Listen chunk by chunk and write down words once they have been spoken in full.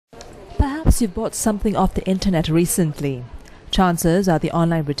Perhaps you've bought something off the internet recently. Chances are the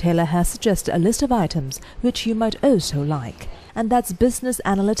online retailer has suggested a list of items which you might also like. And that's business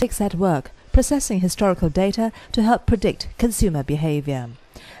analytics at work, processing historical data to help predict consumer behavior.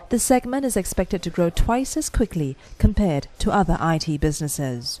 This segment is expected to grow twice as quickly compared to other IT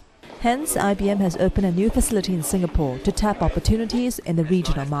businesses. Hence, IBM has opened a new facility in Singapore to tap opportunities in the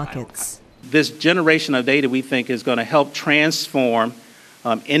regional markets. This generation of data, we think, is going to help transform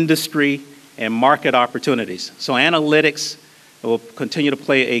industry and market opportunities. So analytics will continue to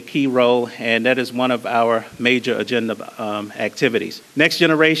play a key role, and that is one of our major agenda activities. Next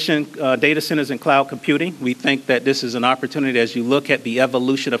generation data centers and cloud computing. We think that this is an opportunity as you look at the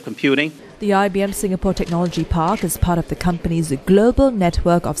evolution of computing. The IBM Singapore Technology Park is part of the company's global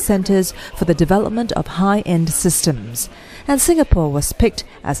network of centers for the development of high-end systems. And Singapore was picked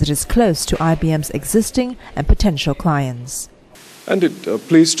as it is close to IBM's existing and potential clients. And it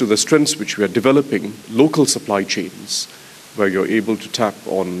plays to the strengths which we are developing, local supply chains, where you're able to tap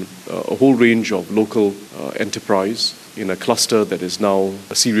on a whole range of local enterprise in a cluster that is now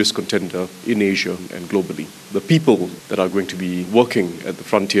a serious contender in Asia and globally. The people that are going to be working at the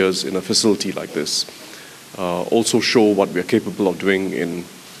frontiers in a facility like this also show what we are capable of doing in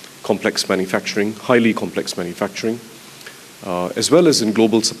complex manufacturing, highly complex manufacturing, as well as in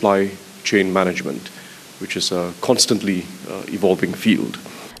global supply chain management, which is a constantly evolving field.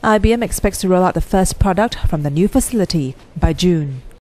 IBM expects to roll out the first product from the new facility by June.